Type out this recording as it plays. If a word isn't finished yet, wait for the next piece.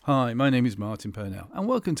Hi, my name is Martin Purnell, and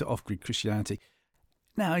welcome to Off-Grid Christianity.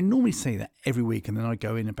 Now, I normally say that every week, and then I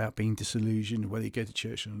go in about being disillusioned, whether you go to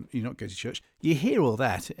church or you not go to church. You hear all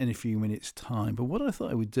that in a few minutes' time, but what I thought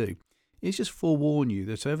I would do is just forewarn you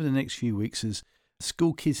that over the next few weeks, as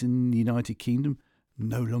school kids in the United Kingdom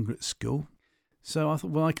no longer at school, so I thought,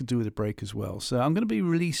 well, I could do with a break as well. So I'm going to be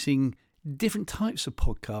releasing different types of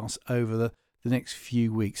podcasts over the next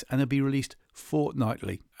few weeks, and they'll be released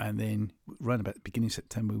fortnightly, and then around about the beginning of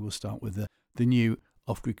September we'll start with the new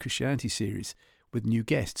Off-Grid Christianity series with new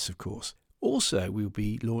guests, of course. Also, we'll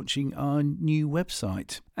be launching our new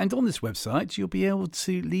website, and on this website you'll be able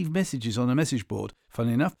to leave messages on a message board.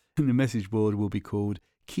 Funnily enough, the message board will be called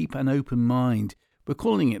Keep an Open Mind. We're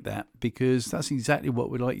calling it that because that's exactly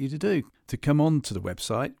what we'd like you to do, to come on to the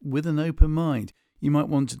website with an open mind. You might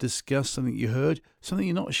want to discuss something you heard, something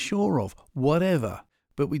you're not sure of, whatever.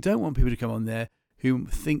 But we don't want people to come on there who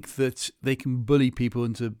think that they can bully people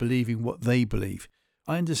into believing what they believe.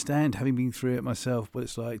 I understand, having been through it myself, what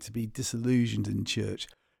it's like to be disillusioned in church.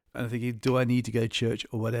 And I'm thinking, do I need to go to church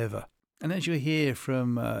or whatever? And as you hear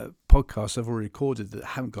from podcasts I've already recorded that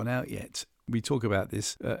haven't gone out yet, we talk about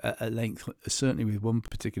this at length, certainly with one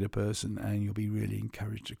particular person, and you'll be really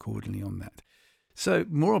encouraged accordingly on that. So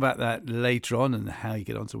more about that later on, and how you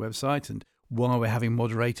get onto the website, and why we're having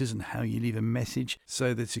moderators, and how you leave a message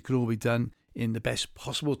so that it can all be done in the best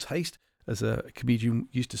possible taste, as a comedian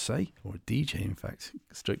used to say, or a DJ, in fact,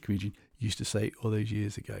 stroke comedian used to say all those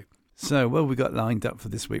years ago. So what have we got lined up for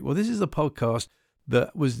this week? Well, this is a podcast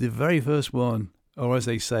that was the very first one, or as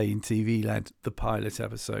they say in TV land, the pilot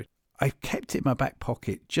episode. I kept it in my back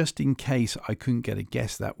pocket just in case I couldn't get a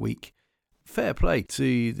guest that week. Fair play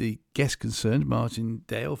to the guest concerned, Martin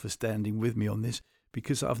Dale, for standing with me on this,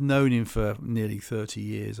 because I've known him for nearly 30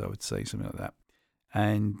 years, I would say, something like that.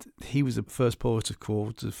 And he was the first port of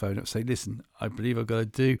call to phone up, say, listen, I believe I've got to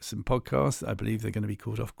do some podcasts. I believe they're going to be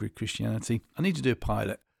called Off-Grid Christianity. I need to do a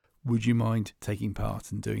pilot. Would you mind taking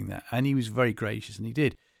part and doing that? And he was very gracious, and he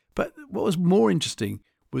did. But what was more interesting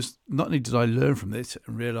was not only did I learn from this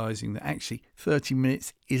and realising that actually 30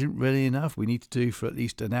 minutes isn't really enough. We need to do for at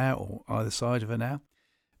least an hour or either side of an hour.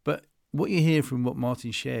 But what you hear from what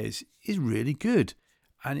Martin shares is really good,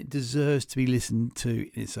 and it deserves to be listened to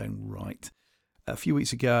in its own right. A few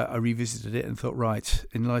weeks ago, I revisited it and thought, right,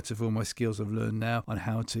 in light of all my skills I've learned now on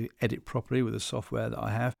how to edit properly with the software that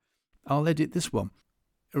I have, I'll edit this one.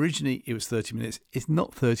 Originally, it was 30 minutes. It's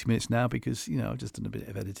not 30 minutes now because, I've just done a bit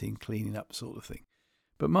of editing, cleaning up sort of thing.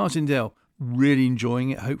 But Martin Dell, really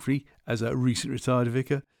enjoying it, hopefully, as a recent retired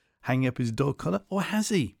vicar, hanging up his dog collar, or has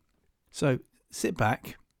he? So sit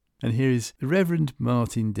back, and here is the Reverend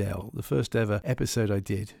Martin Dell, the first ever episode I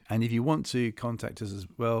did. And if you want to contact us as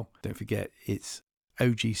well, don't forget it's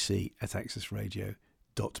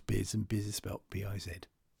ogc@accessradio.biz, and biz is spelled B-I-Z.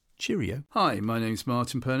 Cheerio. Hi, my name's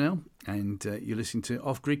Martin Purnell, and you're listening to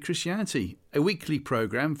Off-Grid Christianity, a weekly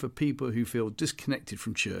programme for people who feel disconnected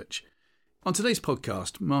from church. On today's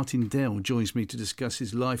podcast, Martin Dell joins me to discuss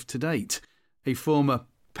his life to date. A former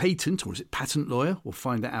patent lawyer, we'll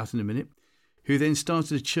find that out in a minute, who then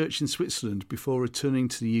started a church in Switzerland before returning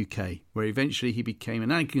to the UK, where eventually he became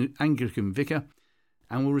an Anglican vicar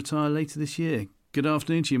and will retire later this year. Good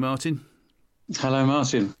afternoon to you, Martin. Hello,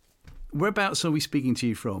 Martin. Whereabouts are we speaking to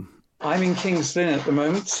you from? I'm in King's Lynn at the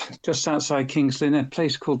moment, just outside King's Lynn, a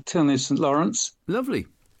place called Tilney St Lawrence. Lovely.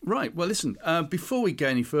 Right, well, listen, before we go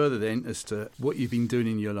any further then as to what you've been doing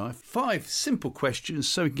in your life, 5 simple questions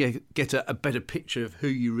so we can get a better picture of who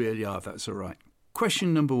you really are, if that's all right.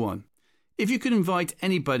 Question number 1. If you could invite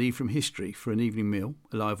anybody from history for an evening meal,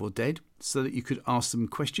 alive or dead, so that you could ask them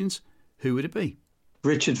questions, who would it be?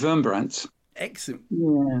 Richard Wurmbrand. Excellent.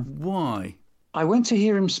 Yeah. Why? I went to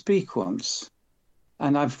hear him speak once,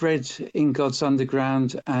 and I've read In God's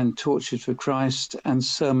Underground and Tortured for Christ and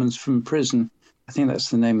Sermons from Prison. I think that's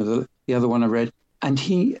the name of the other one I read. And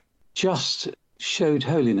he just showed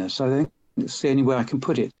holiness. I think it's the only way I can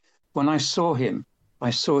put it. When I saw him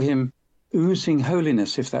oozing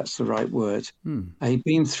holiness, if that's the right word. He'd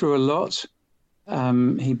been through a lot.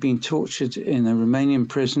 He'd been tortured in a Romanian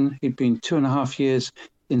prison. He'd been 2.5 years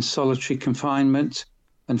in solitary confinement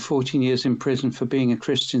and 14 years in prison for being a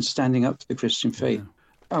Christian, standing up for the Christian faith.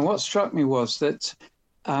 Yeah. And what struck me was that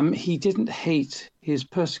he didn't hate his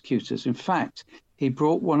persecutors. In fact, he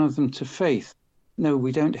brought one of them to faith. No,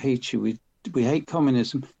 we don't hate you. We hate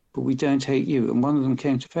communism, but we don't hate you. And one of them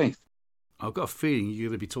came to faith. I've got a feeling you're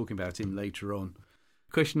going to be talking about him later on.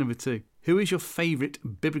 Question number 2. Who is your favourite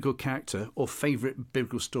biblical character or favourite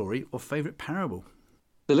biblical story or favourite parable?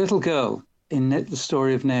 The little girl in the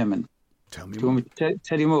story of Naaman. Tell me Do more. you want me to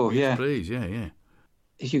tell you more? Yes, yeah. Please, yeah.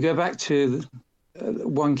 If you go back to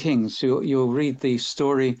 1 Kings, you'll read the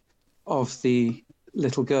story of the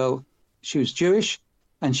little girl. She was Jewish,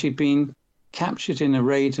 and she'd been captured in a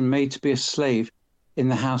raid and made to be a slave in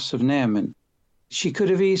the house of Naaman. She could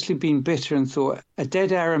have easily been bitter and thought, a dead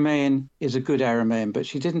Aramaean is a good Aramaean, but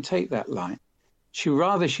she didn't take that line.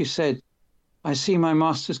 She said, I see my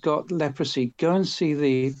master's got leprosy. Go and see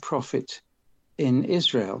the prophet in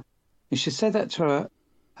Israel. And she said that to her,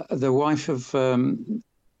 the wife of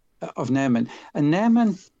Naaman. And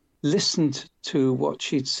Naaman listened to what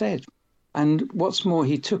she'd said. And what's more,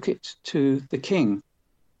 he took it to the king.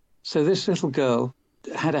 So this little girl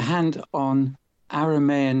had a hand on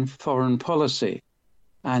Aramaean foreign policy.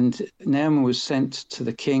 And Naaman was sent to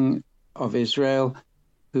the king of Israel,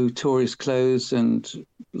 who tore his clothes and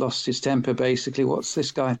lost his temper, basically. What's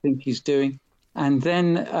this guy think he's doing? And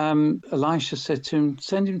then Elisha said to him,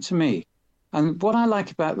 send him to me. And what I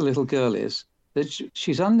like about the little girl is that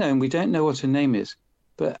she's unknown. We don't know what her name is,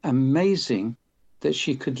 but amazing that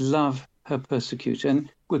she could love her persecutor and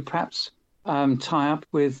would perhaps tie up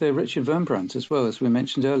with Richard Wurmbrand as well, as we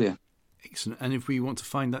mentioned earlier. Excellent. And if we want to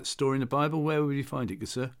find that story in the Bible, where would we find it, good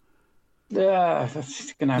sir? I'm going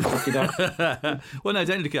to have to look it up. Well, no,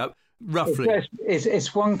 don't look it up. Roughly.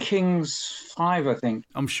 It's 1 Kings 5, I think.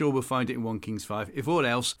 I'm sure we'll find it in 1 Kings 5. If all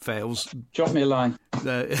else fails... Drop me a line.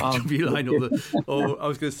 Drop me a line. Or I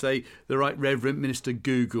was going to say, the Right Reverend Minister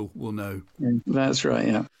Google will know. That's right,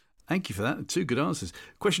 yeah. Thank you for that. 2 good answers.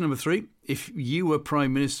 Question number 3. If you were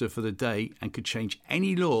Prime Minister for the day and could change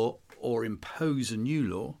any law or impose a new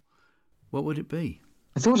law, what would it be?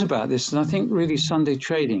 I thought about this, and I think really Sunday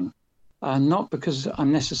trading, not because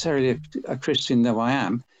I'm necessarily a Christian, though I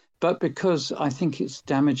am, but because I think it's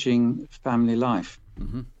damaging family life.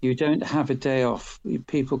 Mm-hmm. You don't have a day off.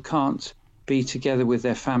 People can't be together with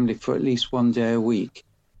their family for at least 1 day a week.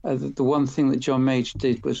 The one thing that John Mage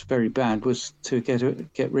did was very bad, was to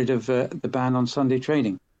get rid of the ban on Sunday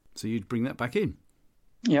trading. So you'd bring that back in?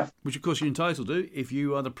 Yeah. Which, of course, you're entitled to if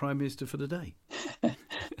you are the Prime Minister for the day.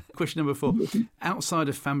 Question number 4. Outside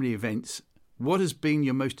of family events, what has been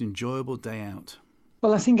your most enjoyable day out?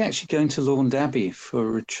 Well, I think actually going to Laund Abbey for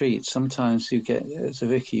a retreat, sometimes you get, as a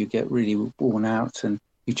vicar, you get really worn out and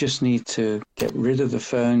you just need to get rid of the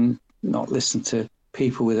phone, not listen to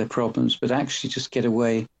people with their problems, but actually just get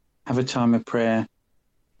away, have a time of prayer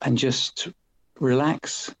and just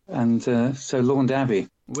relax. And so Laund Abbey,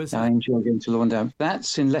 where's that? I enjoy going to Laund Abbey.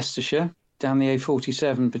 That's in Leicestershire, down the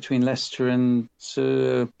A47 between Leicester and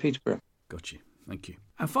Peterborough. Got you. Thank you.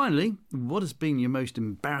 And finally, what has been your most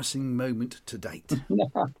embarrassing moment to date?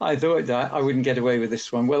 I thought that I wouldn't get away with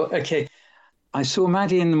this one. Well, okay. I saw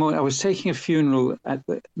Maddie in the morning. I was taking a funeral at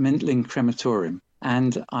the Mintling Crematorium,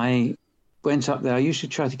 and I went up there. I usually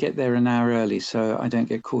try to get there an hour early so I don't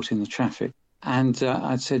get caught in the traffic. And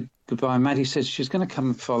I said goodbye. Maddie said she's going to come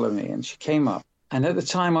and follow me, and she came up. And at the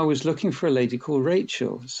time, I was looking for a lady called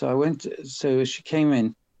Rachel. So I went. So as she came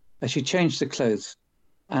in, she changed the clothes.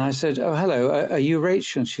 And I said, oh, hello, are you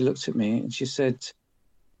Rachel? And she looked at me and she said,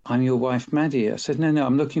 I'm your wife, Maddie. I said, no,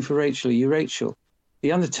 I'm looking for Rachel. Are you Rachel?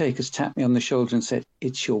 The undertaker's tapped me on the shoulder and said,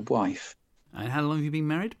 it's your wife. And how long have you been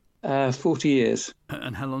married? 40 years.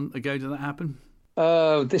 And how long ago did that happen?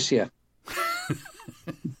 This year.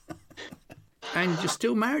 And you're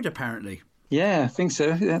still married, apparently. Yeah, I think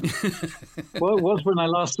so. Yeah. Well, it was when I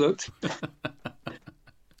last looked.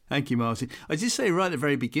 Thank you, Martin. I did say right at the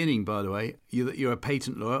very beginning, by the way, you're a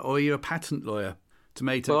patent lawyer or you're a patent lawyer.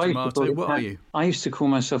 Tomato. What are you? I used to call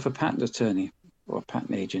myself a patent attorney or a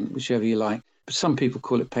patent agent, whichever you like. But some people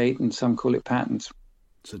call it patent, some call it patent.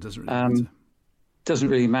 So it doesn't really matter. Doesn't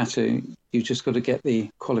really matter. You just got to get the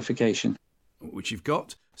qualification. Which you've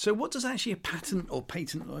got. So what does actually a patent or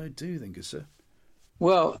patent lawyer do then, good sir?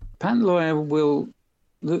 Well, patent lawyer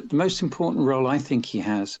the most important role I think he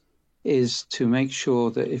has is to make sure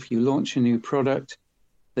that if you launch a new product,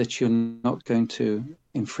 that you're not going to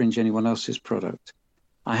infringe anyone else's product.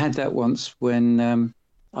 I had that once when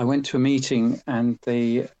I went to a meeting and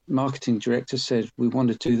the marketing director said, we want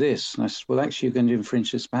to do this. And I said, well, actually, you're going to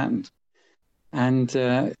infringe this patent. And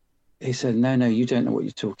he said, no, you don't know what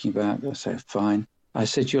you're talking about. I said, fine. I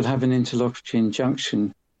said, you'll have an interlocutory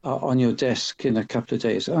injunction on your desk in a couple of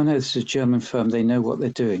days. Oh, no, this is a German firm. They know what they're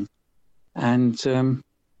doing. And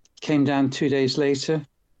came down 2 days later.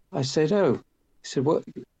 I said, oh. He said, what?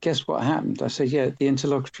 Guess what happened? I said, yeah, the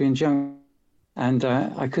interlocutory injunction. And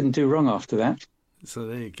I couldn't do wrong after that. So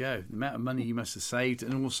there you go. The amount of money you must have saved,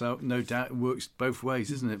 and also, no doubt, it works both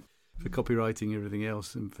ways, isn't it? For copywriting and everything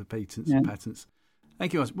else, and for patents and patents.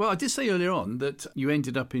 Thank you, Martin. Well, I did say earlier on that you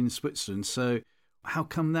ended up in Switzerland. So how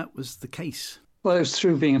come that was the case? Well, it was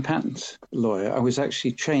through being a patent lawyer. I was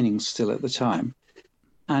actually training still at the time.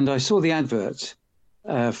 And I saw the advert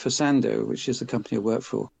for Sando, which is the company I work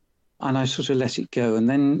for, and I sort of let it go. And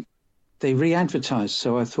then they re-advertised,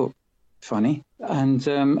 so I thought, funny. And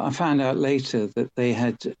I found out later that they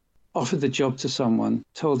had offered the job to someone,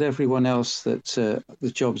 told everyone else that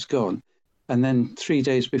the job's gone. And then 3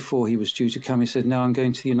 days before he was due to come, he said, no, I'm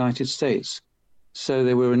going to the United States. So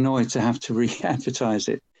they were annoyed to have to re-advertise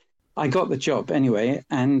it. I got the job anyway,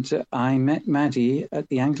 and I met Maddie at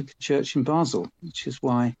the Anglican Church in Basel, which is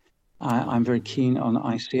why I'm very keen on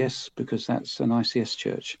ICS, because that's an ICS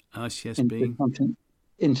church. ICS being?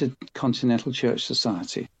 Intercontinental Church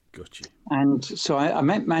Society. Got you. And so I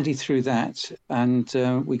met Maddie through that, and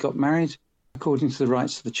we got married according to the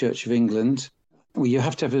rites of the Church of England. Well, you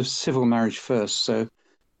have to have a civil marriage first, so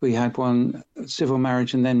we had one civil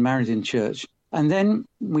marriage and then married in church. And then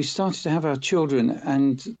we started to have our children,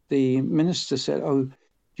 and the minister said, oh,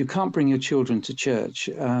 you can't bring your children to church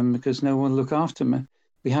because no one will look after them.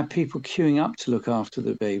 We had people queuing up to look after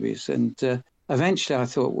the babies. And eventually I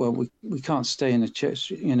thought, well, we can't stay in a church.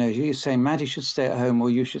 You know, you're saying Maddie should stay at home or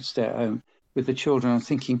you should stay at home with the children. I'm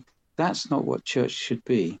thinking, that's not what church should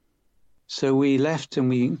be. So we left and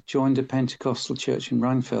we joined a Pentecostal church in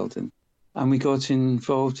Rheinfelden. And we got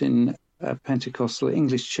involved in a Pentecostal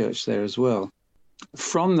English church there as well.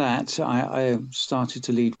 From that, I started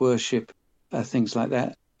to lead worship, things like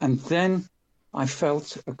that. And then I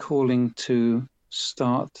felt a calling to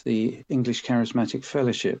start the English Charismatic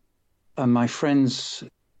Fellowship. And my friends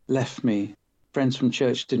left me. Friends from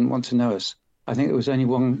church didn't want to know us. I think there was only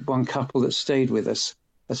one couple that stayed with us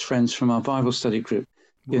as friends from our Bible study group.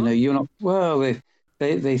 What? You know, you're not, well,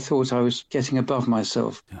 they thought I was getting above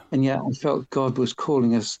myself. Yeah. And yet I felt God was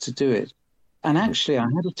calling us to do it. And actually, I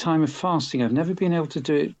had a time of fasting. I've never been able to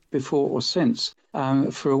do it before or since.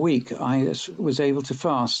 For a week, I was able to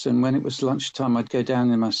fast. And when it was lunchtime, I'd go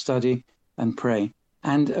down in my study and pray.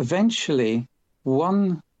 And eventually,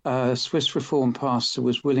 one Swiss Reformed pastor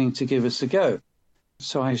was willing to give us a go.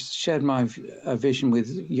 So I shared my vision with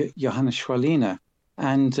Johanna Schwalina.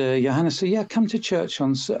 And Johanna said, yeah, come to church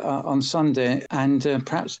on Sunday and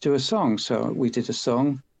perhaps do a song. So we did a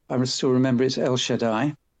song. I still remember it's El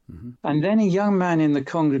Shaddai. Mm-hmm. And then a young man in the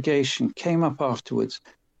congregation came up afterwards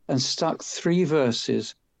and stuck 3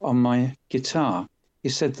 verses on my guitar. He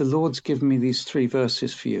said, the Lord's given me these 3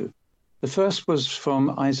 verses for you. The first was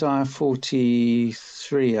from Isaiah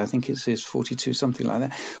 43, I think it says 42, something like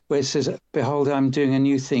that, where it says, behold, I'm doing a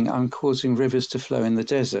new thing. I'm causing rivers to flow in the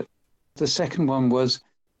desert. The second one was,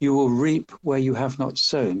 you will reap where you have not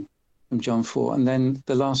sown, from John 4. And then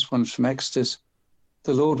the last one from Exodus,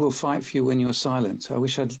 the Lord will fight for you when you're silent. I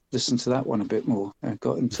wish I'd listened to that one a bit more. I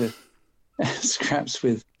got into scraps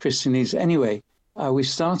with Christianese. Anyway, we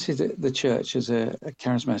started the church as a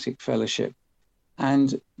charismatic fellowship.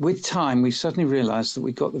 And with time, we suddenly realized that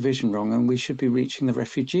we got the vision wrong and we should be reaching the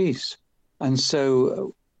refugees. And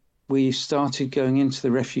so we started going into the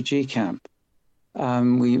refugee camp.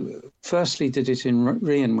 We firstly did it in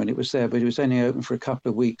Rien when it was there, but it was only open for a couple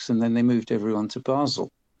of weeks, and then they moved everyone to Basel.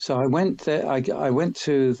 So I went there. I went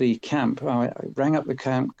to the camp. I rang up the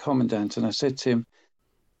camp commandant and I said to him,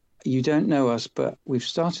 you don't know us, but we've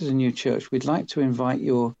started a new church. We'd like to invite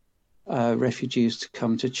your refugees to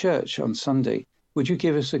come to church on Sunday. Would you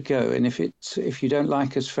give us a go? And if you don't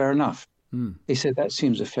like us, fair enough. He said, that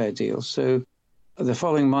seems a fair deal. So the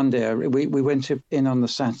following Monday, we went in on the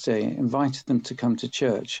Saturday, invited them to come to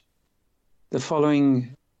church. The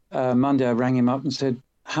following Monday, I rang him up and said,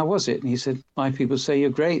 how was it? And he said, my people say you're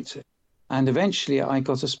great. And eventually I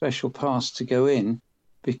got a special pass to go in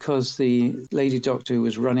because the lady doctor who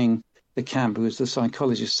was running the camp, who was the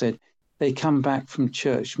psychologist, said they come back from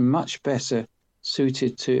church much better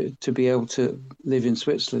suited to be able to live in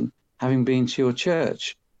Switzerland, having been to your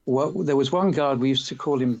church. Well, there was one guard, we used to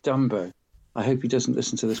call him Dumbo. I hope he doesn't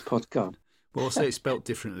listen to this podcast. Well, I'll say it's spelt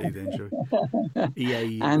differently then, shall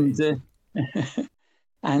we?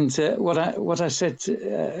 And what I said,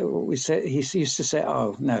 we said, he used to say,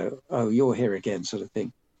 oh, no, oh, you're here again, sort of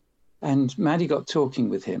thing. And Maddie got talking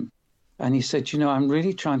with him. And he said, I'm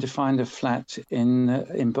really trying to find a flat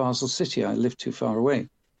in Basel City. I live too far away.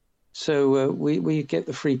 So we get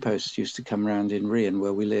the free post used to come around in Rien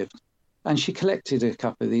where we lived. And she collected a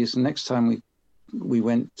couple of these. And next time we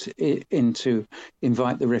went in to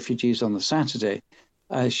invite the refugees on the Saturday,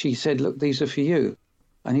 she said, look, these are for you.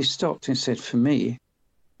 And he stopped and said, for me.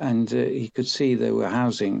 And he could see there were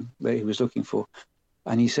housing that he was looking for.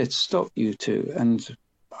 And he said, stop, you two. And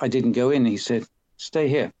I didn't go in. He said, stay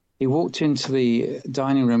here. He walked into the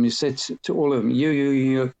dining room. He said to all of them,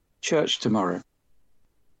 you church tomorrow.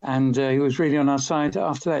 And he was really on our side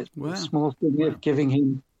after that. Wow. Small thing of giving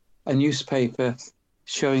him a newspaper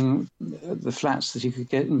showing the flats that he could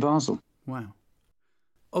get in Basel. Wow.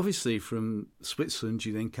 Obviously, from Switzerland,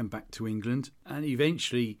 you then come back to England, and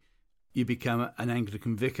eventually you become an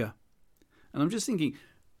Anglican vicar. And I'm just thinking,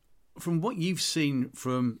 from what you've seen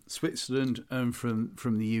from Switzerland and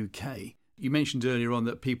from the UK, you mentioned earlier on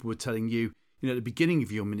that people were telling you, at the beginning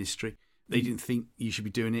of your ministry, they didn't think you should be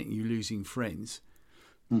doing it and you're losing friends.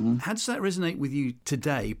 Mm-hmm. How does that resonate with you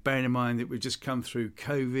today, bearing in mind that we've just come through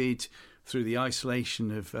COVID, through the isolation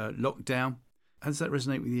of lockdown? How does that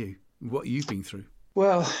resonate with you, what you've been through?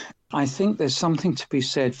 Well, I think there's something to be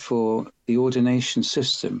said for the ordination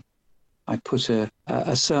system. I put a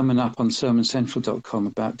sermon up on sermoncentral.com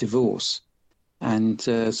about divorce, and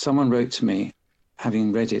someone wrote to me,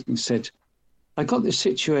 having read it, and said, I got this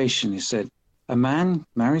situation. He said, a man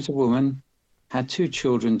married a woman, had 2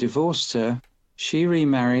 children, divorced her, she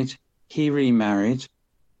remarried, he remarried.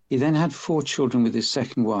 He then had 4 children with his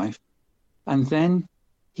second wife, and then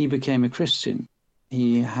he became a Christian.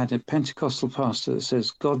 He had a Pentecostal pastor that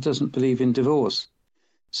says God doesn't believe in divorce.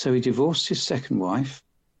 So he divorced his second wife.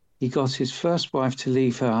 He got his first wife to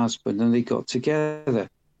leave her husband, and they got together.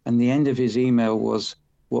 And the end of his email was,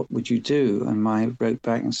 what would you do? And I wrote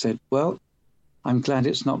back and said, well, I'm glad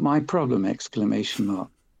it's not my problem, !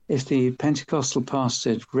 If the Pentecostal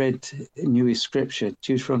pastor knew his scripture,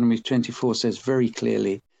 Deuteronomy 24 says very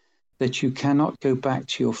clearly that you cannot go back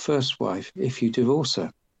to your first wife if you divorce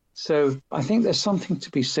her. So I think there's something to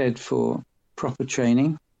be said for proper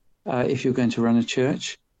training if you're going to run a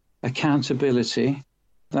church. Accountability,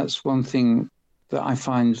 that's one thing that I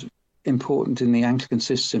find important in the Anglican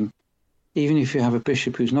system. Even if you have a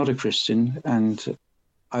bishop who's not a Christian, and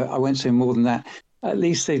I won't say more than that, at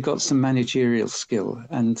least they've got some managerial skill.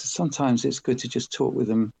 And sometimes it's good to just talk with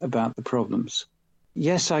them about the problems.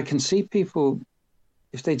 Yes, I can see people,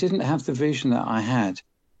 if they didn't have the vision that I had,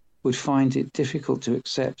 would find it difficult to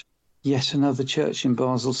accept yet another church in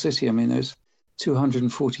Basel City. I mean, there's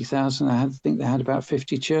 240,000. I think they had about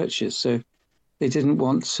 50 churches. So they didn't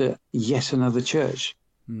want yet another church.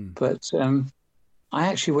 But I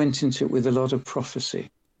actually went into it with a lot of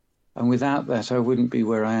prophecy. And without that, I wouldn't be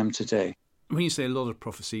where I am today. When you say a lot of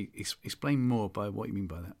prophecy, explain more by what you mean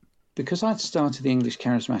by that. Because I'd started the English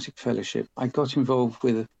Charismatic Fellowship, I got involved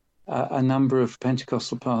with a number of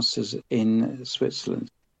Pentecostal pastors in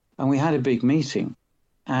Switzerland. And we had a big meeting.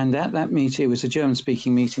 And at that meeting, it was a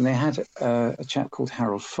German-speaking meeting, they had a chap called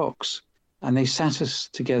Harold Fox. And they sat us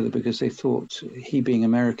together because they thought, he being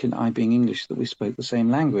American, I being English, that we spoke the same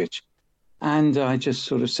language. And I just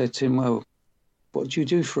sort of said to him, well, what do you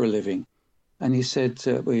do for a living? And he said,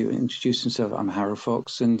 he introduced himself, I'm Harold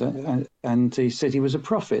Fox. And he said he was a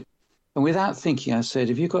prophet. And without thinking, I said,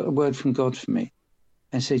 have you got a word from God for me?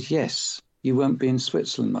 And he said, yes, you won't be in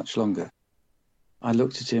Switzerland much longer. I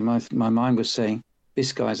looked at him, my mind was saying,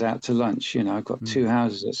 this guy's out to lunch. I've got 2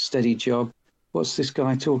 houses, a steady job. What's this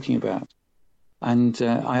guy talking about? And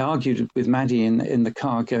I argued with Maddie in the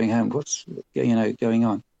car going home. What's going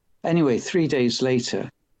on? Anyway, 3 days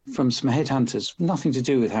later, from some headhunters, nothing to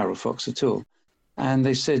do with Harold Fox at all. And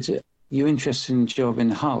they said, you interested in a job in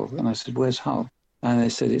Hull? And I said, where's Hull? And they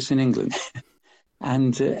said, it's in England.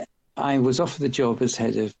 And I was offered the job as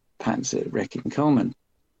head of patents at Reckitt and Coleman.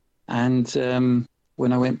 And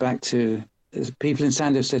when I went back to, people in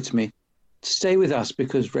Sandow said to me, stay with us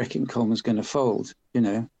because Reckitt and Coleman's going to fold.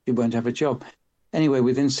 You won't have a job. Anyway,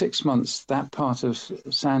 within 6 months, that part of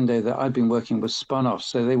Sandow that I'd been working was spun off,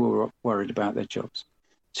 so they were worried about their jobs.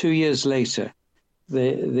 2 years later,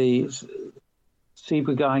 the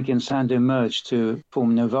Sieber Geiger and Sandow merged to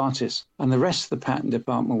form Novartis, and the rest of the patent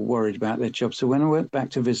department were worried about their jobs. So when I went back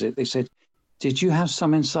to visit, they said, did you have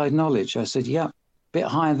some inside knowledge? I said, yeah, a bit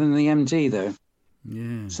higher than the MD, though.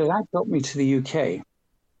 Yeah. So that got me to the UK.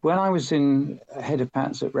 When I was in head of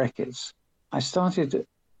patents at Reckitt's, I started,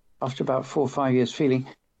 after about 4 or 5 years, feeling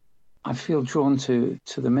I feel drawn to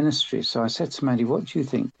the ministry. So I said to Maddie, what do you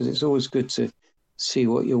think? Because it's always good to see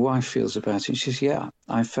what your wife feels about it. She says, yeah,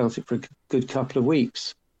 I felt it for a good couple of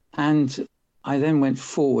weeks. And I then went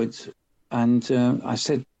forward and I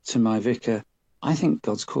said to my vicar, I think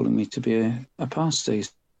God's calling me to be a pastor. He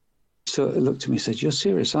looked at me and said, you're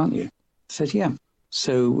serious, aren't you? I said, yeah.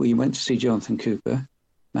 So we went to see Jonathan Cooper,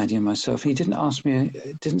 Maddie and myself. He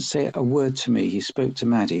didn't say a word to me. He spoke to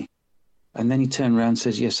Maddie. And then he turned around and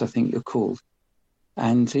said, yes, I think you're called.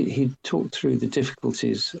 And he talked through the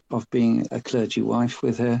difficulties of being a clergy wife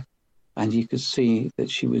with her. And you could see that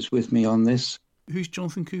she was with me on this. Who's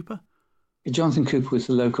Jonathan Cooper? Jonathan Cooper was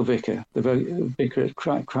the local vicar, the vicar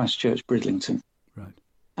at Christ Church, Bridlington. Right.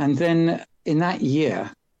 And then in that year,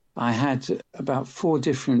 I had about 4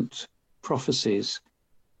 different prophecies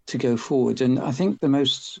to go forward. And I think the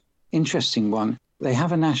most interesting one, they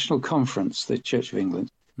have a national conference, the Church of England,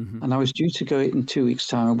 and I was due to go in 2 weeks'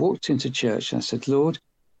 time. I walked into church and I said, Lord,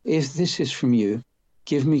 if this is from you,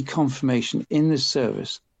 give me confirmation in this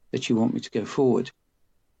service that you want me to go forward.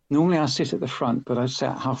 Normally I sit at the front, but I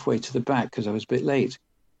sat halfway to the back because I was a bit late.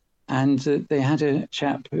 And they had a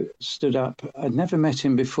chap who stood up. I'd never met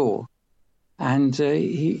him before. And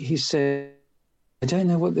he said, I don't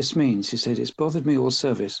know what this means. He said, it's bothered me all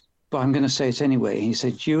service, but I'm going to say it anyway. He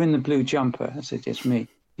said, you in the blue jumper. I said, yes, me.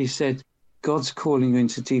 He said, God's calling you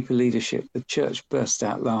into deeper leadership. The church burst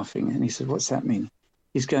out laughing. And he said, what's that mean?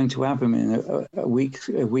 He's going to Abham in a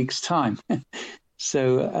week's time.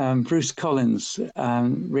 So Bruce Collins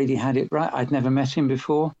really had it right. I'd never met him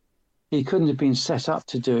before. He couldn't have been set up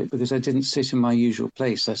to do it because I didn't sit in my usual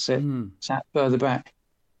place. I sat further back.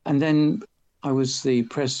 And then I was the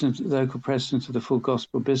local president of the Full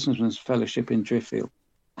Gospel Businessmen's Fellowship in Driffield.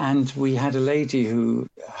 And we had a lady whose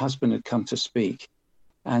husband had come to speak.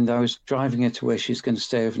 And I was driving her to where she's going to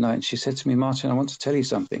stay overnight. And she said to me, Martin, I want to tell you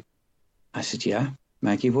something. I said, yeah,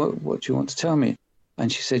 Maggie, what do you want to tell me?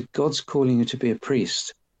 And she said, God's calling you to be a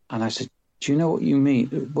priest. And I said, do you know what you mean?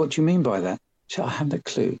 What do you mean by that? She said, I haven't a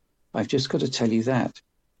clue. I've just got to tell you that.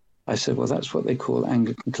 I said, well, that's what they call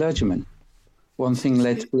Anglican clergymen. One thing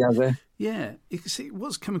led to the other. Yeah. You can see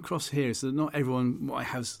what's come across here is that not everyone might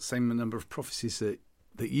have the same number of prophecies that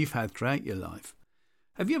you've had throughout your life.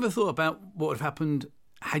 Have you ever thought about what would have happened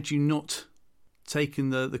had you not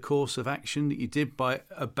taken the course of action that you did by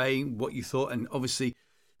obeying what you thought? And obviously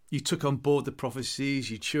you took on board the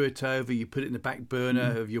prophecies, you chew it over, you put it in the back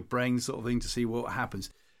burner of your brain sort of thing to see what happens.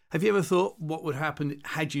 Have you ever thought what would happen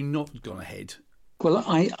had you not gone ahead? Well,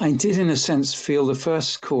 I did, in a sense, feel the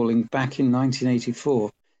first calling back in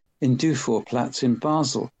 1984 in Dufourplatz in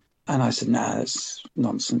Basel. And I said, nah, that's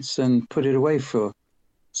nonsense, and put it away for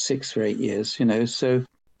 6 or 8 years, So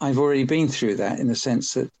I've already been through that in the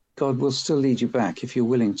sense that God will still lead you back if you're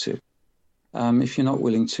willing to. If you're not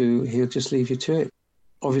willing to, he'll just leave you to it.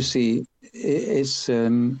 Obviously, it's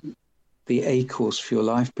the A course for your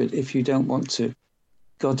life, but if you don't want to,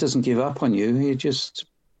 God doesn't give up on you. He'll just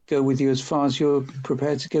go with you as far as you're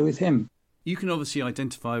prepared to go with him. You can obviously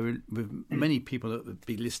identify with many people that would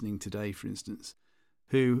be listening today, for instance,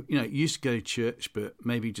 who used to go to church but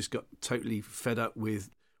maybe just got totally fed up with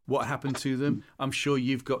what happened to them. I'm sure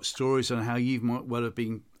you've got stories on how you might well have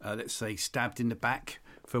been, let's say, stabbed in the back,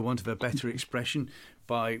 for want of a better expression,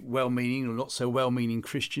 by well-meaning or not so well-meaning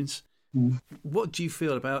Christians. What do you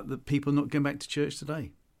feel about the people not going back to church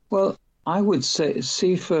today? Well, I would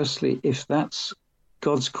see firstly if that's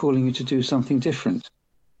God's calling you to do something different.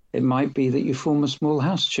 It might be that you form a small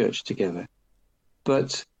house church together.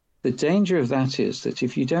 But the danger of that is that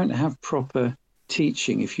if you don't have proper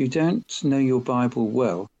teaching, if you don't know your Bible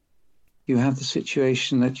well, you have the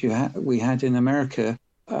situation that we had in America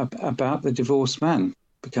about the divorced man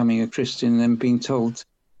becoming a Christian and then being told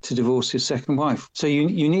to divorce his second wife. So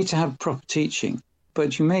you need to have proper teaching,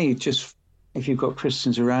 but you may just, if you've got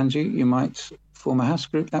Christians around you, you might form a house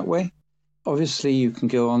group that way. Obviously, you can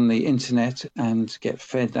go on the internet and get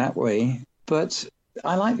fed that way. But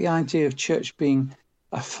I like the idea of church being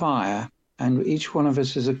a fire and each one of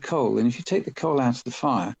us is a coal. And if you take the coal out of the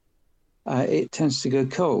fire, it tends to go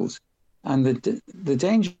cold. And the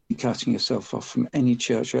danger of cutting yourself off from any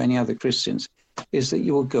church or any other Christians is that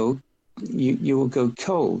you will go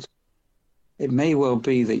cold. It may well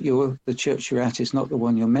be that the church you're at is not the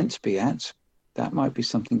one you're meant to be at. That might be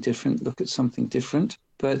something different. Look at something different.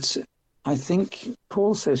 But I think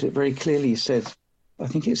Paul says it very clearly. He said, I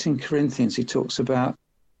think it's in Corinthians, he talks about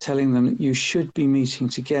telling them you should be meeting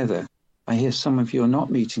together. I hear some of you are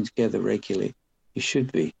not meeting together regularly. You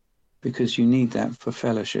should be, because you need that for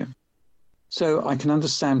fellowship. So I can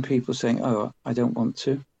understand people saying, oh, I don't want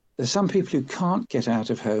to. There's some people who can't get out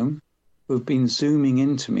of home, who have been Zooming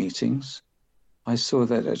into meetings. I saw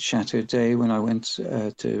that at Chateau Day when I went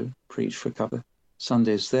to preach for a couple of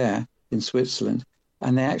Sundays there in Switzerland.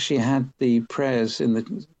 And they actually had the prayers in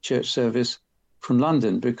the church service from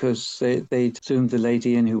London because they Zoomed the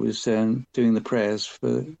lady in who was doing the prayers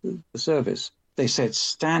for the service. They said,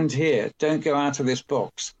 stand here, don't go out of this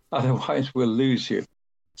box, otherwise we'll lose you.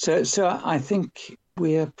 So I think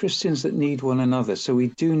we are Christians that need one another. So we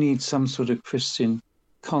do need some sort of Christian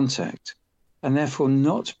contact. And therefore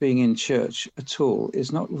not being in church at all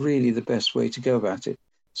is not really the best way to go about it.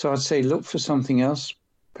 So I'd say look for something else.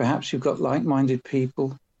 Perhaps you've got like-minded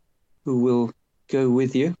people who will go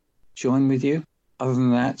with you, join with you. Other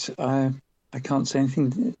than that, I can't say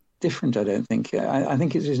anything different, I don't think. I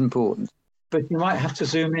think it is important. But you might have to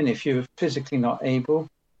Zoom in if you're physically not able.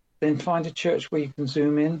 then find a church where you can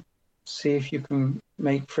Zoom in, see if you can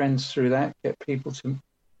make friends through that, get people to,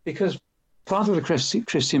 because part of the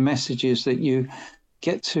Christian message is that you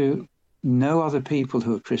get to know other people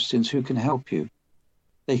who are Christians who can help you.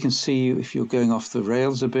 They can see you if you're going off the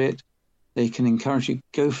rails a bit. They can encourage you,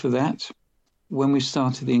 go for that. When we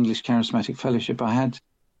started the English Charismatic Fellowship, I had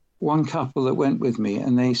one couple that went with me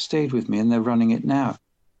and they stayed with me and they're running it now.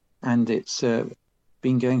 And it's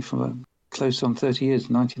been going for close on 30 years,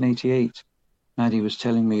 1988. Maddie was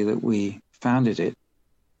telling me that we founded it.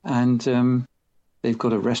 And they've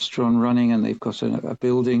got a restaurant running and they've got a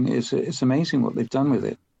building. It's amazing what they've done with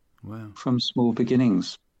it. Wow. From small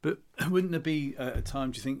beginnings. But wouldn't there be a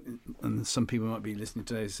time, do you think, and some people might be listening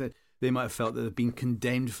today, said they might have felt that they've been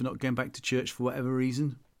condemned for not going back to church for whatever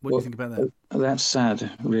reason? What do you think about that? That's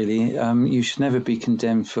sad, really. You should never be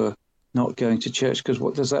condemned for not going to church, because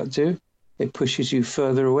what does that do? It pushes you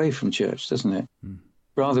further away from church, doesn't it?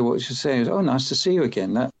 Rather, what you should say is, oh, nice to see you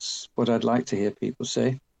again. That's what I'd like to hear people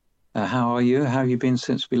say. How are you? How have you been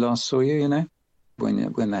since we last saw you, you know?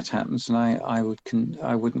 When that happens, and I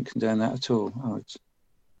wouldn't condone that at all. I would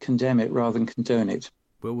condemn it rather than condone it.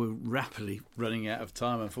 Well, we're rapidly running out of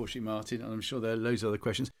time, unfortunately, Martin, and I'm sure there are loads of other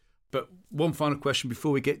questions. But one final question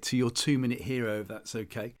before we get to your 2-minute hero, if that's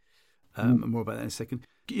okay. More about that in a second.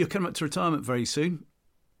 You're coming up to retirement very soon.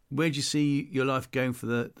 Where do you see your life going for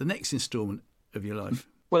the next instalment of your life?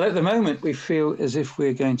 Well, at the moment, we feel as if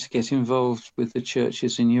we're going to get involved with the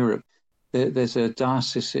churches in Europe. There's a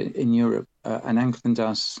diocese in Europe, an Anglican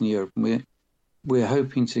diocese in Europe, and we're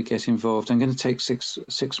hoping to get involved. I'm going to take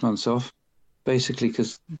six months off, basically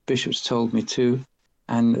because bishops told me to,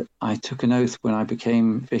 and I took an oath when I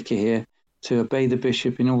became vicar here to obey the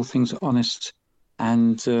bishop in all things honest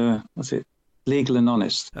and legal and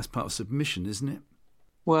honest. That's part of submission, isn't it?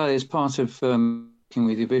 Well, it's part of working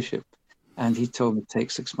with your bishop, and he told me to take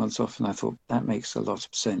 6 months off, and I thought that makes a lot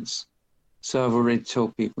of sense. So I've already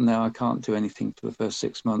told people now I can't do anything for the first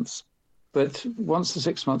 6 months. But once the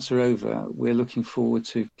 6 months are over, we're looking forward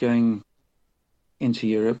to going into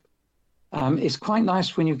Europe. It's quite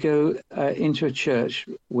nice when you go into a church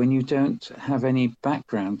when you don't have any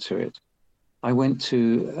background to it. I went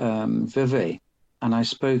to Vevey and I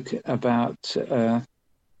spoke about,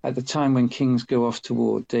 at the time when kings go off to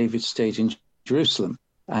war, David stayed in Jerusalem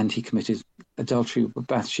and he committed adultery with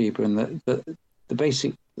Bathsheba. And the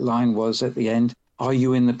basic line was at the end, are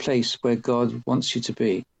you in the place where God wants you to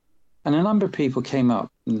be? And a number of people came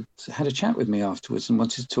up and had a chat with me afterwards and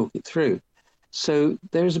wanted to talk it through. So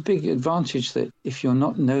there is a big advantage that if you're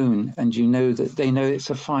not known and you know that they know it's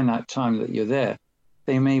a finite time that you're there,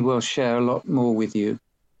 they may well share a lot more with you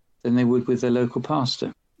than they would with their local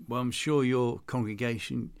pastor. Well, I'm sure your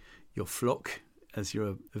congregation, your flock, as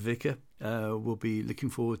you're a vicar, will be looking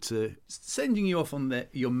forward to sending you off on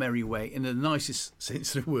your merry way, in the nicest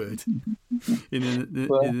sense of the word, in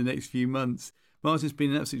the next few months. Martin, it's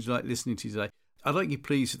been an absolute delight listening to you today. I'd like you,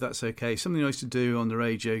 please, if that's okay, something I used to do on the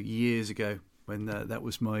radio years ago when that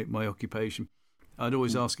was my occupation. I'd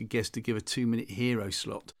always ask a guest to give a 2-minute hero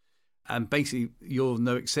slot. And basically, you're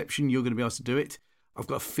no exception. You're going to be asked to do it. I've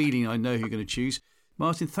got a feeling I know who you're going to choose.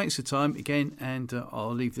 Martin, thanks for the time again, and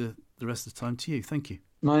I'll leave the rest of the time to you. Thank you.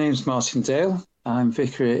 My name's Martin Dale. I'm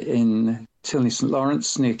vicar in Tilney St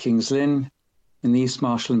Lawrence near King's Lynn in the East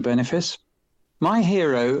Marshall and Benefice. My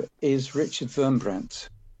hero is Richard Wurmbrand.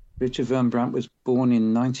 Richard Wurmbrand was born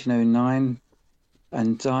in 1909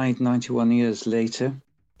 and died 91 years later.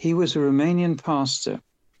 He was a Romanian pastor,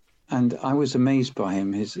 and I was amazed by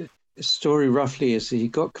him. His story roughly is that he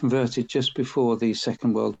got converted just before the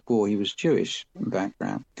Second World War. He was Jewish in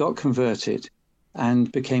background, got converted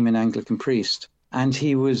and became an Anglican priest. And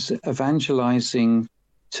he was evangelizing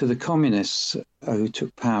to the communists who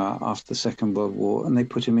took power after the Second World War, and they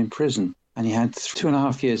put him in prison. And he had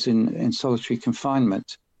 2.5 years in solitary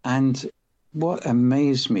confinement. And what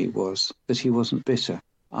amazed me was that he wasn't bitter.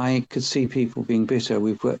 I could see people being bitter.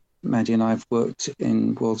 Maddie and I have worked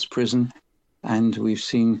in World's Prison, and we've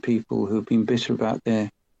seen people who have been bitter about their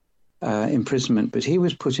imprisonment. But he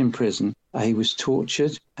was put in prison. He was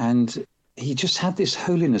tortured, and he just had this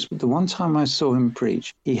holiness. But the one time I saw him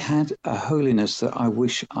preach, he had a holiness that I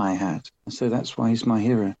wish I had. And so that's why he's my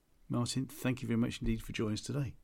hero. Martin, thank you very much indeed for joining us today.